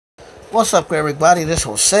What's up, everybody? This is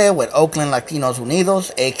Jose with Oakland Latinos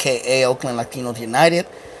Unidos, aka Oakland Latinos United,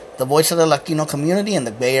 the voice of the Latino community in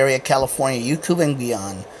the Bay Area, California, YouTube, and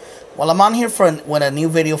beyond. Well, I'm on here with a new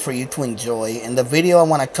video for you to enjoy, and the video I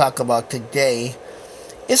want to talk about today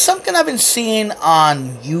is something I've been seeing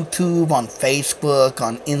on YouTube, on Facebook,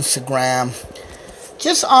 on Instagram,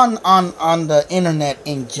 just on the internet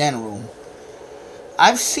in general.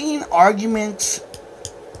 I've seen arguments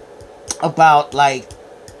about, like,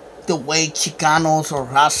 the way Chicanos or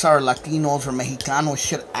raza or Latinos or Mexicanos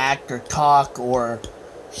should act or talk or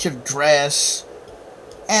should dress.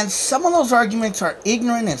 And some of those arguments are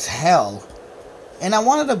ignorant as hell. And I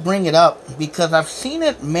wanted to bring it up because I've seen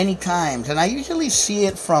it many times. And I usually see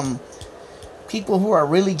it from people who are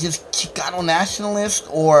really just Chicano nationalists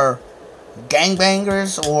or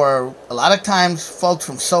gangbangers, or a lot of times folks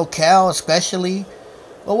from SoCal especially.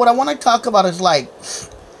 But what I want to talk about is, like,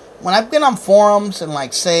 when I've been on forums and,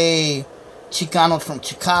 like, say, Chicanos from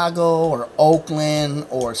Chicago or Oakland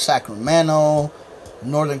or Sacramento,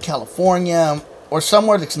 Northern California, or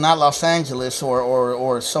somewhere that's not Los Angeles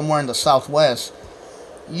or somewhere in the Southwest,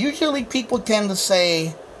 usually people tend to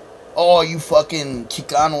say, oh, you fucking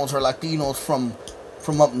Chicanos or Latinos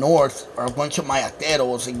from up north are a bunch of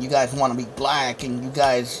mayateros and you guys want to be black and you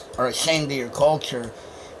guys are ashamed of your culture.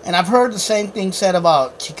 And I've heard the same thing said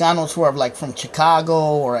about Chicanos who are, like, from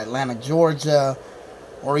Chicago or Atlanta, Georgia,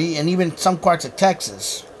 and even some parts of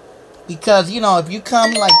Texas. Because, you know, if you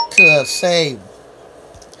come, like, to, say,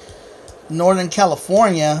 Northern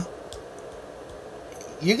California,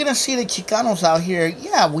 you're going to see the Chicanos out here,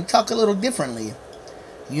 yeah, we talk a little differently.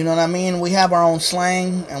 You know what I mean? We have our own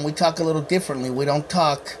slang, and we talk a little differently. We don't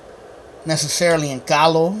talk necessarily in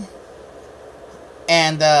Calo.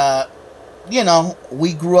 And, you know,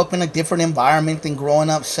 we grew up in a different environment than growing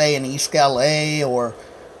up, say, in East LA or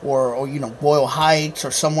you know, Boyle Heights or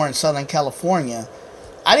somewhere in Southern California.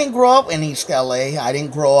 I didn't grow up in East LA. I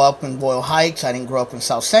didn't grow up in Boyle Heights. I didn't grow up in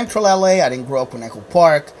South Central LA. I didn't grow up in Echo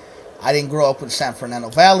Park. I didn't grow up in San Fernando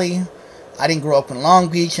Valley. I didn't grow up in Long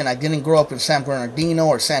Beach, and I didn't grow up in San Bernardino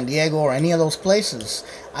or San Diego or any of those places.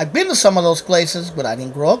 I've been to some of those places, but I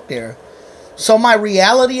didn't grow up there. So my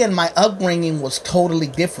reality and my upbringing was totally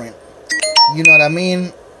different. You know what I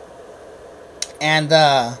mean? And,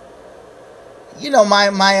 you know,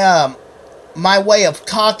 my way of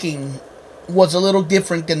talking was a little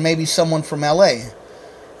different than maybe someone from LA.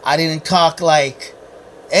 I didn't talk like,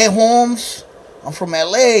 hey, Holmes, I'm from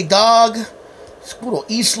LA, dog. It's puro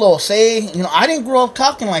East Los, eh? You know, I didn't grow up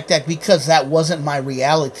talking like that because that wasn't my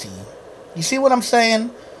reality. You see what I'm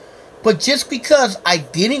saying? But just because I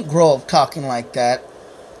didn't grow up talking like that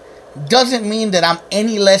doesn't mean that I'm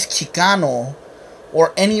any less Chicano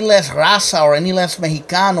or any less raza or any less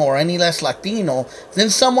Mexicano or any less Latino than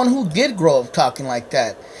someone who did grow up talking like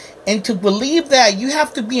that. And to believe that, you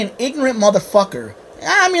have to be an ignorant motherfucker.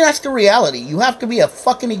 I mean, that's the reality. You have to be a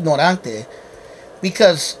fucking ignorante.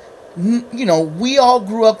 Because, you know, we all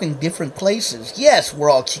grew up in different places. Yes, we're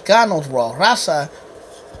all Chicanos, we're all raza,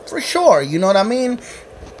 for sure, you know what I mean?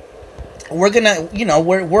 We're gonna, you know,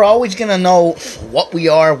 we're always gonna know what we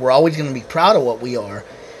are. We're always gonna be proud of what we are,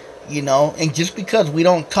 you know. And just because we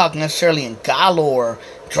don't talk necessarily in Galo or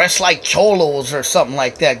dress like cholos or something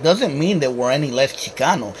like that doesn't mean that we're any less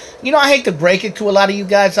Chicano. You know, I hate to break it to a lot of you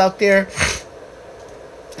guys out there,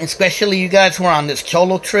 especially you guys who are on this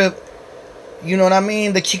cholo trip. You know what I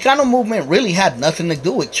mean? The Chicano movement really had nothing to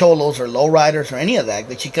do with cholos or lowriders or any of that.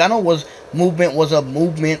 The Chicano movement was a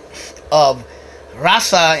movement of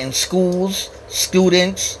raza in schools,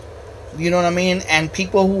 students, you know what I mean, and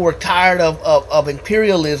people who were tired of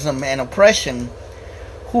imperialism and oppression,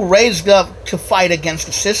 who raised up to fight against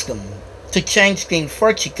the system, to change things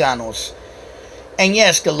for Chicanos. And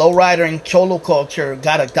yes, the lowrider and cholo culture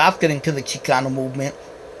got adopted into the Chicano movement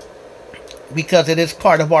because it is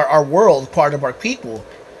part of our world, part of our people,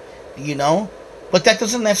 you know. But that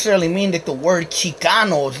doesn't necessarily mean that the word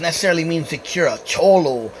Chicanos necessarily means that you're a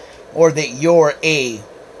cholo, or that you're a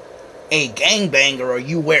gangbanger, or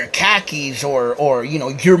you wear khakis, or you know,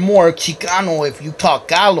 you're more Chicano if you talk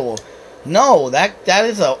Galo. No, that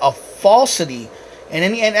is a falsity,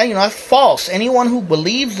 and you know, that's false. Anyone who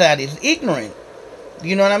believes that is ignorant.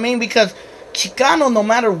 You know what I mean? Because Chicano, no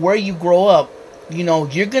matter where you grow up, you know,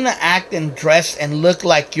 you're gonna act and dress and look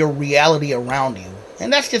like your reality around you,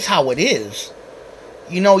 and that's just how it is.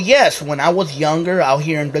 You know, yes, when I was younger, out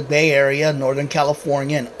here in the Bay Area, Northern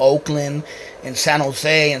California, and Oakland, and San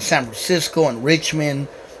Jose, and San Francisco, and Richmond,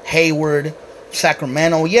 Hayward,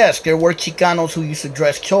 Sacramento, yes, there were Chicanos who used to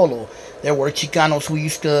dress cholo. There were Chicanos who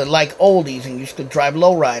used to like oldies and used to drive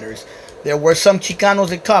lowriders. There were some Chicanos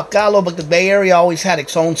that talked Galo, but the Bay Area always had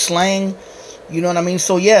its own slang. You know what I mean?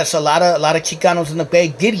 So yes, a lot of Chicanos in the Bay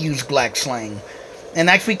did use black slang, and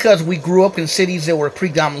that's because we grew up in cities that were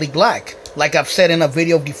predominantly black. Like I've said in a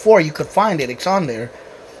video before, you could find it; it's on there.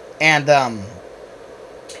 And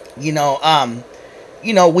you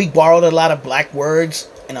know, we borrowed a lot of black words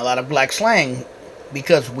and a lot of black slang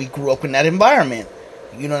because we grew up in that environment.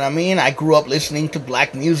 You know what I mean? I grew up listening to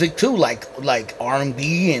black music too, like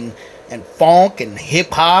R&B and funk and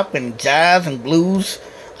hip hop and jazz and blues.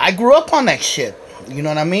 I grew up on that shit. You know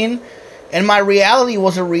what I mean? And my reality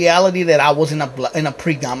was a reality that I was in a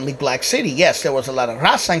predominantly black city. Yes, there was a lot of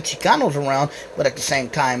raza and Chicanos around, but at the same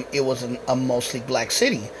time, it was a mostly black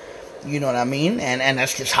city. You know what I mean? And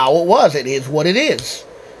that's just how it was. It is what it is.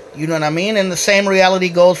 You know what I mean? And the same reality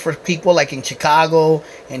goes for people like in Chicago,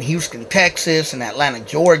 and Houston, Texas, and Atlanta,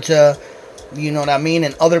 Georgia. You know what I mean?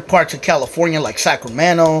 And other parts of California like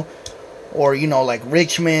Sacramento, or, like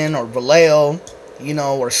Richmond or Vallejo,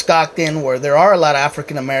 or Stockton, where there are a lot of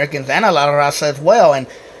African Americans and a lot of raza as well. And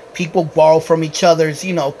people borrow from each other's,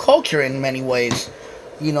 culture in many ways.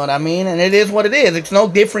 You know what I mean? And it is what it is. It's no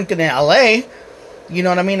different than in LA. You know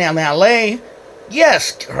what I mean? In LA,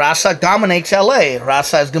 yes, raza dominates LA.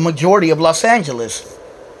 Raza is the majority of Los Angeles.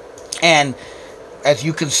 And as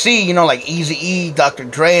you can see, like Eazy-E, Dr.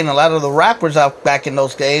 Dre, and a lot of the rappers out back in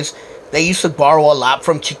those days, they used to borrow a lot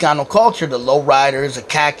from Chicano culture, the lowriders, the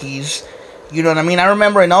khakis. You know what I mean? I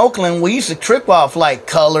remember in Oakland, we used to trip off like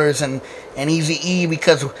Colors and Eazy-E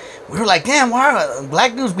because we were like, damn, why are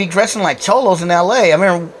black dudes be dressing like cholos in LA? I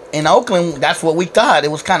remember in Oakland, that's what we thought.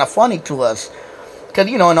 It was kind of funny to us. Because,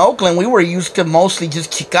 in Oakland, we were used to mostly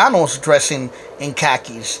just Chicanos dressing in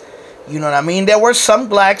khakis. You know what I mean? There were some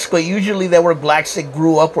blacks, but usually there were blacks that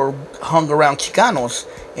grew up or hung around Chicanos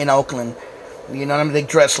in Oakland. You know what I mean? They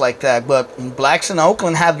dress like that. But blacks in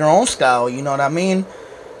Oakland have their own style. You know what I mean?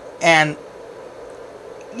 And,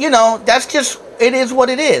 that's just, it is what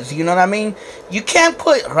it is. You know what I mean? You can't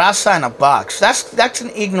put raza in a box. That's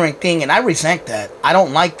an ignorant thing, and I resent that. I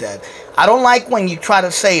don't like that. I don't like when you try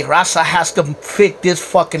to say raza has to fit this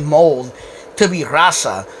fucking mold to be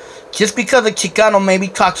raza. Just because a Chicano maybe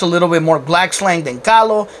talks a little bit more black slang than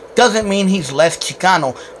Calo doesn't mean he's less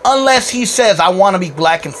Chicano. Unless he says, I want to be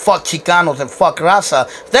black and fuck Chicanos and fuck raza,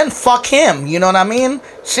 then fuck him. You know what I mean?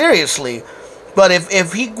 Seriously. But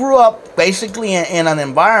if he grew up basically in an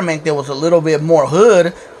environment that was a little bit more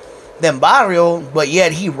hood than barrio, but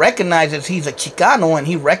yet he recognizes he's a Chicano and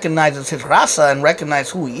he recognizes his raza and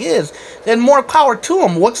recognizes who he is, then more power to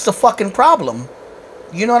him. What's the fucking problem?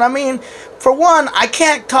 You know what I mean? For one, I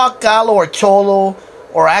can't talk Galo or Cholo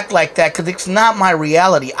or act like that because it's not my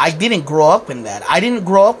reality. I didn't grow up in that. I didn't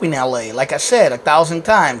grow up in LA. Like I said 1,000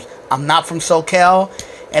 times, I'm not from SoCal,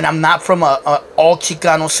 and I'm not from a all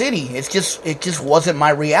Chicano city. It just wasn't my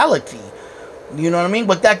reality. You know what I mean?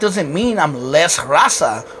 But that doesn't mean I'm less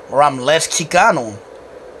raza or I'm less Chicano.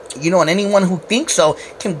 And anyone who thinks so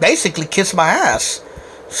can basically kiss my ass.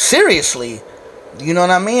 Seriously. You know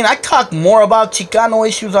what I mean? I talk more about Chicano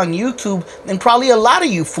issues on YouTube than probably a lot of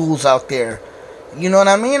you fools out there. You know what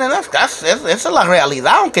I mean? And esa es la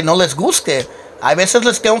realidad, aunque no les guste. A veces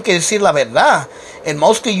les tengo que decir la verdad. And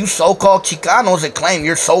most of you so-called Chicanos that claim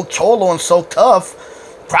you're so cholo and so tough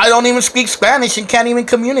probably don't even speak Spanish and can't even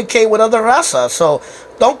communicate with other raza. So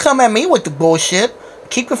don't come at me with the bullshit.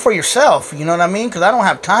 Keep it for yourself. You know what I mean? Because I don't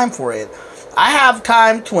have time for it. I have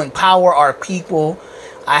time to empower our people.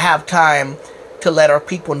 I have time to let our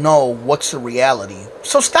people know what's the reality.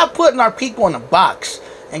 So stop putting our people in a box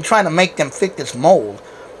and trying to make them fit this mold.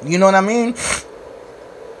 You know what I mean?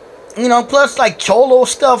 Plus like cholo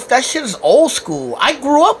stuff, that shit is old school. I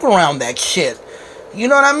grew up around that shit. You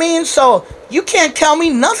know what I mean? So you can't tell me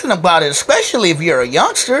nothing about it, especially if you're a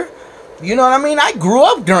youngster. You know what I mean? I grew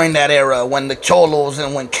up during that era when the cholos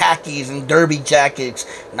and when khakis and derby jackets,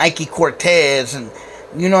 Nike Cortez and,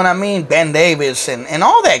 you know what I mean, Ben Davis and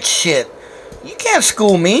all that shit. You can't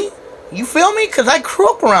school me. You feel me? Because I grew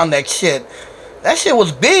up around that shit. That shit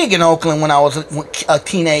was big in Oakland when I was a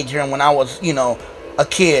teenager and when I was, a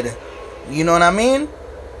kid. You know what I mean?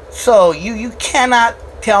 So you cannot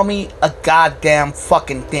tell me a goddamn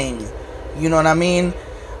fucking thing. You know what I mean?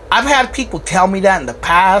 I've had people tell me that in the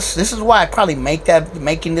past. This is why I probably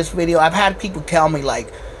making this video. I've had people tell me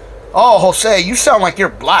like, oh, Jose, you sound like you're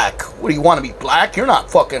black. What, do you want to be black? You're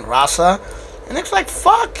not fucking raza. And it's like,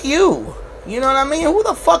 fuck you. You know what I mean? Who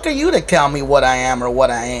the fuck are you to tell me what I am or what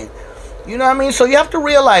I ain't? You know what I mean? So you have to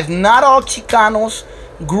realize not all Chicanos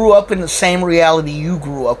grew up in the same reality you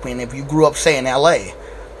grew up in if you grew up, say, in LA.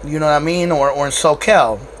 You know what I mean? Or in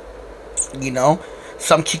SoCal.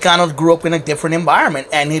 Some Chicanos grew up in a different environment,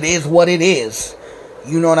 and it is what it is.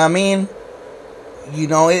 You know what I mean? You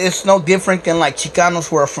know, it's no different than like Chicanos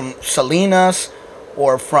who are from Salinas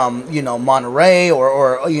or from, you know, Monterey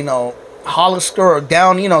or you know, Hollister or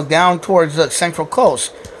down, you know, down towards the Central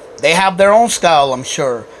Coast. They have their own style, I'm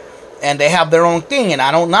sure. And they have their own thing, and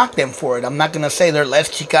I don't knock them for it. I'm not going to say they're less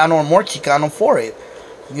Chicano or more Chicano for it.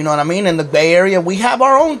 You know what I mean? In the Bay Area, we have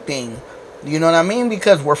our own thing. You know what I mean?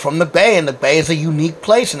 Because we're from the Bay, and the Bay is a unique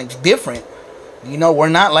place, and it's different. You know, we're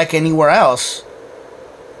not like anywhere else.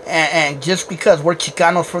 And just because we're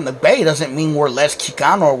Chicanos from the Bay doesn't mean we're less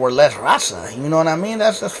Chicano or we're less raza. You know what I mean?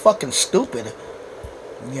 That's fucking stupid.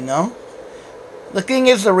 You know? The thing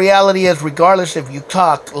is, the reality is, regardless if you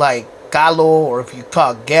talk like Calo or if you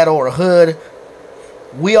talk ghetto or hood,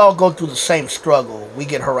 we all go through the same struggle. We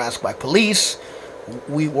get harassed by police.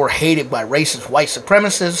 We were hated by racist white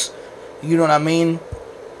supremacists. You know what I mean?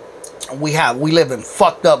 We live in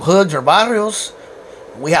fucked up hoods or barrios.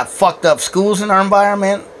 We have fucked up schools in our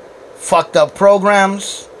environment. Fucked up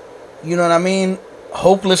programs. You know what I mean?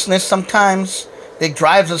 Hopelessness sometimes that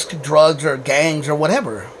drives us to drugs or gangs or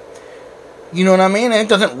whatever. You know what I mean? And it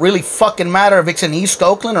doesn't really fucking matter if it's in East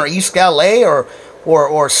Oakland or East LA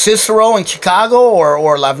or Cicero in Chicago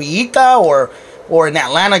or La Villita or in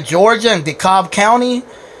Atlanta, Georgia in DeKalb County.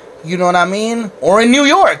 You know what I mean? Or in New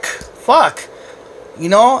York. Fuck. You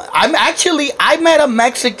know, I met a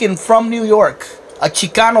Mexican from New York. A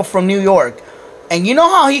Chicano from New York. And you know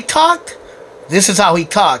how he talked? This is how he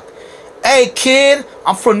talked. Hey kid,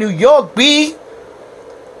 I'm from New York, B.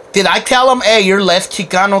 Did I tell him, hey, you're less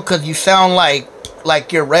Chicano because you sound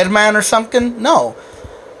like you're Red Man or something? No.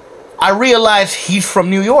 I realized he's from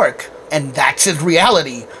New York, and that's his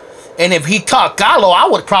reality. And if he talked Galo, I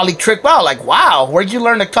would probably trip out. Like, wow, where'd you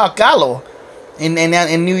learn to talk Galo? In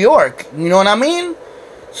New York. You know what I mean?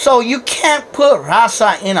 So you can't put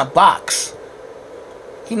raza in a box.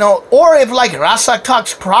 You know, or if like raza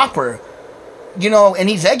talks proper, you know, and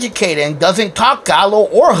he's educated and doesn't talk Galo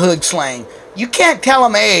or hood slang, you can't tell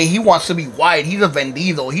him, hey, he wants to be white, he's a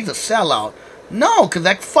vendido, he's a sellout. No, because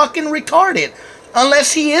that's fucking retarded.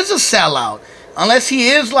 Unless he is a sellout. Unless he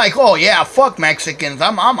is like, oh yeah, fuck Mexicans,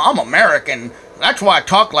 I'm American. That's why I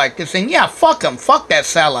talk like this. And yeah, fuck him, fuck that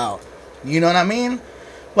sellout. You know what I mean?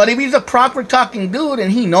 But if he's a proper talking dude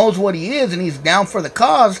and he knows what he is and he's down for the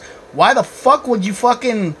cause, why the fuck would you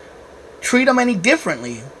fucking treat him any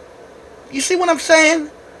differently? You see what I'm saying?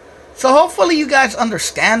 So hopefully you guys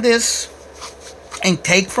understand this and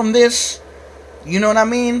take from this. You know what I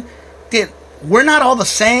mean? That we're not all the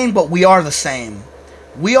same, but we are the same.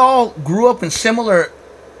 We all grew up in similar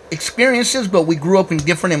experiences, but we grew up in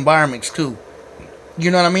different environments too.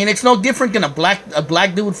 You know what I mean? It's no different than a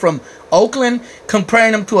black dude from Oakland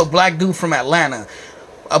comparing him to a black dude from Atlanta.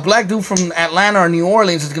 A black dude from Atlanta or New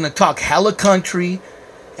Orleans is going to talk hella country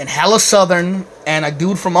and hella southern, and a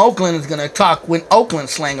dude from Oakland is going to talk with Oakland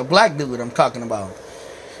slang, a black dude I'm talking about.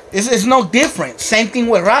 It's no different. Same thing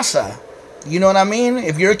with raza. You know what I mean?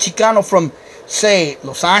 If you're a Chicano from, say,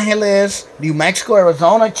 Los Angeles, New Mexico,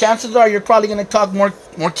 Arizona, chances are you're probably going to talk more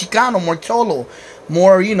Chicano, more Cholo,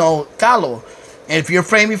 more, you know, Calo. And if you're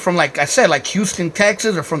maybe from, like I said, like Houston,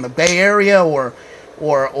 Texas, or from the Bay Area, or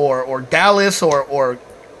Dallas, or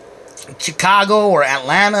Chicago, or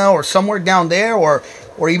Atlanta, or somewhere down there, or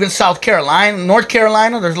even South Carolina, North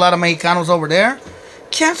Carolina, there's a lot of Mexicanos over there.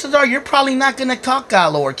 Chances are you're probably not going to talk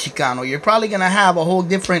Galo or Chicano. You're probably going to have a whole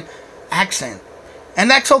different accent.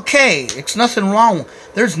 And that's okay. It's nothing wrong.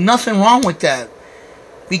 There's nothing wrong with that.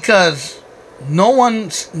 Because no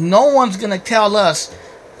one's going to tell us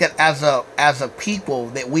that as a people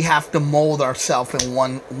that we have to mold ourselves in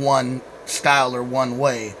one style or one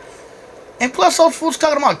way. And plus those fools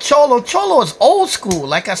talking about Cholo. Cholo is old school.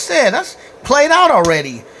 Like I said, that's played out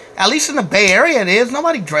already. At least in the Bay Area it is.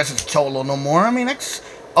 Nobody dresses Cholo no more. I mean, that's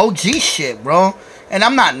OG shit, bro. And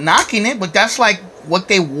I'm not knocking it, but that's like what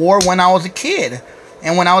they wore when I was a kid.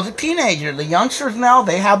 And when I was a teenager. The youngsters now,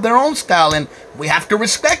 they have their own style. And we have to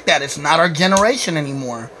respect that. It's not our generation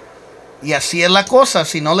anymore. Y así es la cosa.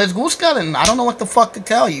 Si no les gusta, then I don't know what the fuck to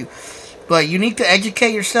tell you. But you need to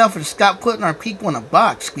educate yourself and stop putting our people in a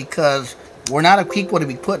box. Because we're not a people to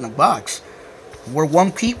be put in a box. We're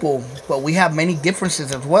one people, but we have many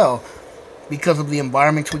differences as well because of the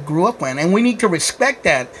environments we grew up in. And we need to respect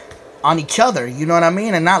that on each other, you know what I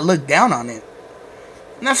mean? And not look down on it.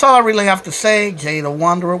 And that's all I really have to say. Jay the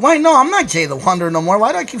Wanderer. Wait, no, I'm not Jay the Wanderer no more.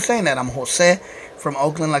 Why do I keep saying that? I'm Jose from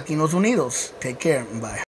Oakland Latinos Unidos. Take care and bye.